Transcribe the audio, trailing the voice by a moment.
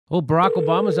Oh, Barack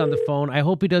Obama's on the phone. I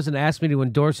hope he doesn't ask me to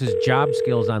endorse his job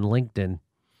skills on LinkedIn.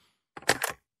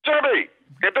 Jimmy,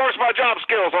 endorse my job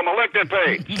skills on the LinkedIn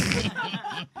page.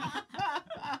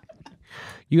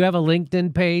 You have a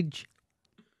LinkedIn page?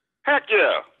 Heck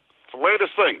yeah. It's the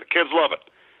latest thing. The kids love it.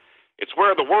 It's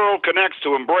where the world connects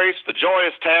to embrace the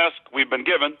joyous task we've been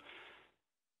given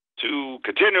to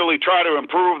continually try to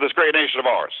improve this great nation of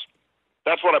ours.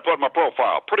 That's what I put in my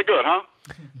profile. Pretty good, huh?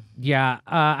 Yeah,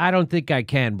 I don't think I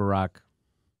can, Barack.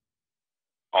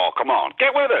 Oh, come on.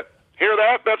 Get with it. Hear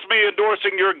that? That's me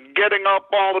endorsing your getting up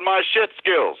all in my shit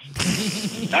skills.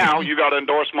 Now you got to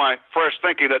endorse my fresh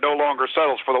thinking that no longer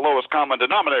settles for the lowest common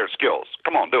denominator skills.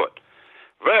 Come on, do it.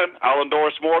 Then I'll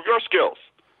endorse more of your skills.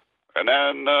 And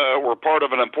then we're part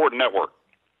of an important network.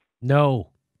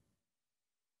 No.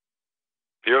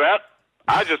 Hear that?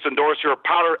 I just endorse your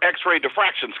powder X-ray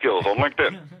diffraction skills on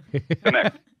LinkedIn.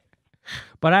 Connect.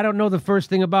 But I don't know the first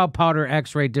thing about powder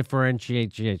X-ray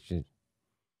differentiation.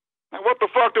 Now, what the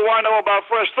fuck do I know about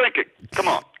fresh thinking? Come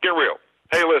on, get real.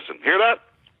 Hey, listen, hear that?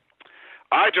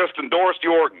 I just endorsed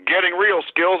your getting real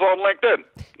skills on LinkedIn.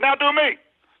 Now do me.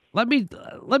 Let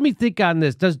me think on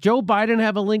this. Does Joe Biden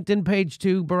have a LinkedIn page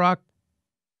too, Barack?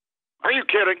 Are you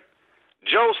kidding?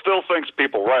 Joe still thinks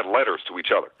people write letters to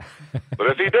each other. But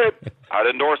if he did, I'd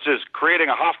endorse his creating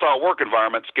a hostile work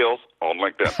environment skills on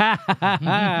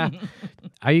LinkedIn.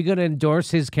 Are you going to endorse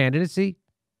his candidacy?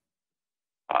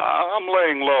 I'm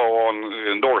laying low on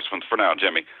endorsements for now,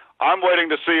 Jimmy. I'm waiting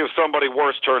to see if somebody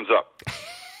worse turns up.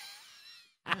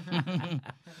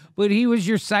 But he was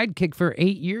your sidekick for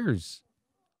 8 years.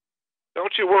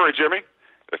 Don't you worry, Jimmy.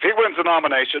 If he wins the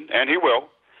nomination, and he will,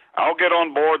 I'll get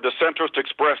on board the centrist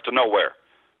express to nowhere.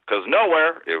 Because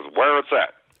nowhere is where it's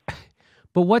at.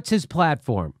 But what's his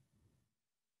platform?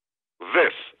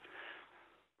 This.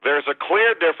 There's a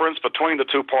clear difference between the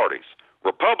two parties.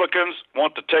 Republicans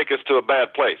want to take us to a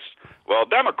bad place, while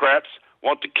Democrats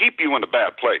want to keep you in a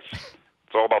bad place.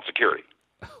 It's all about security.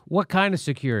 What kind of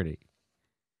security?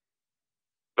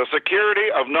 The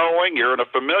security of knowing you're in a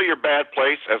familiar bad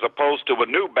place as opposed to a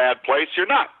new bad place you're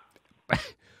not. All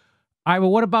right,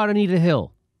 well, what about Anita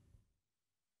Hill?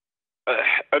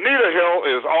 Anita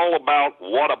Hill is all about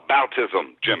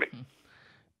whataboutism, Jimmy.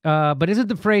 But isn't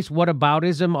the phrase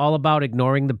whataboutism all about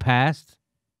ignoring the past?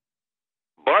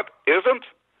 But isn't?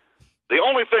 The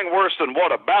only thing worse than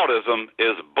whataboutism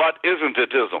is but isn't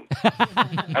itism.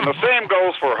 And the same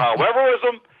goes for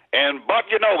howeverism and but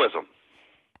you knowism.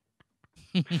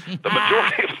 The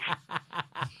majority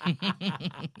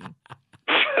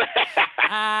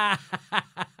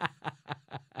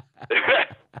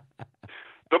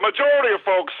The majority of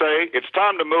folks say it's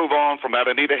time to move on from that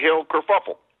Anita Hill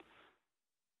kerfuffle.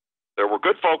 There were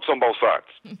good folks on both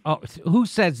sides. Oh, who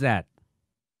says that?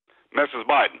 Mrs.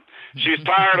 Biden. She's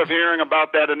tired of hearing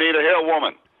about that Anita Hill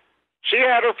woman. She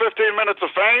had her 15 minutes of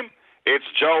fame. It's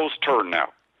Joe's turn now.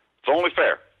 It's only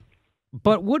fair.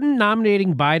 But wouldn't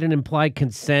nominating Biden imply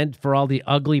consent for all the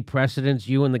ugly precedents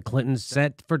you and the Clintons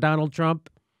set for Donald Trump?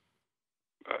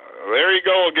 There you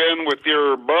go again with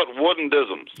your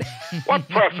but-wouldn't-isms. What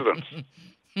precedents?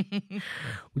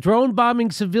 Drone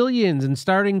bombing civilians and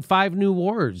starting 5 new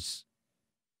wars.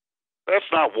 That's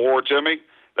not war, Jimmy.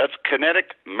 That's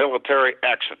kinetic military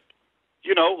action.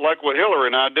 You know, like what Hillary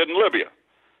and I did in Libya.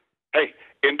 Hey,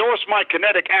 endorse my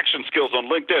kinetic action skills on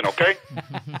LinkedIn, okay?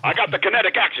 I got the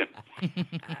kinetic action.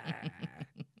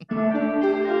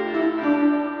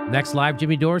 Next live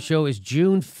Jimmy Dore show is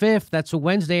June 5th. That's a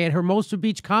Wednesday at Hermosa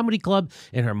Beach Comedy Club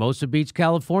in Hermosa Beach,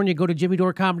 California. Go to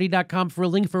jimmydoorecomedy.com for a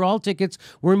link for all tickets.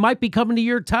 We might be coming to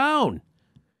your town.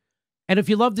 And if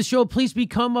you love the show, please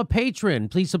become a patron.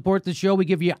 Please support the show. We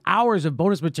give you hours of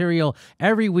bonus material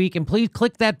every week. And please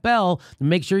click that bell and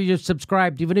make sure you're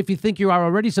subscribed. Even if you think you are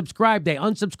already subscribed, they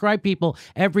unsubscribe people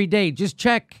every day. Just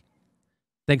check.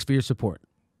 Thanks for your support.